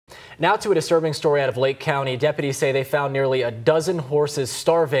Now to a disturbing story out of Lake County. Deputies say they found nearly a dozen horses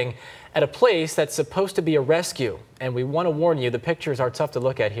starving at a place that's supposed to be a rescue. And we want to warn you, the pictures are tough to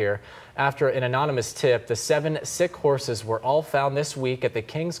look at here. After an anonymous tip, the 7 sick horses were all found this week at the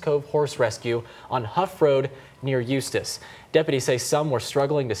Kings Cove Horse Rescue on Huff Road near Eustis. Deputies say some were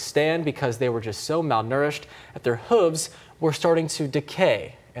struggling to stand because they were just so malnourished that their hooves were starting to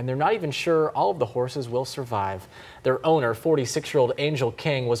decay. And they're not even sure all of the horses will survive. Their owner, 46-year-old Angel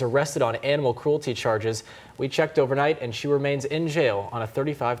King, was arrested on animal cruelty charges. We checked overnight and she remains in jail on a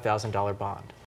 $35,000 bond.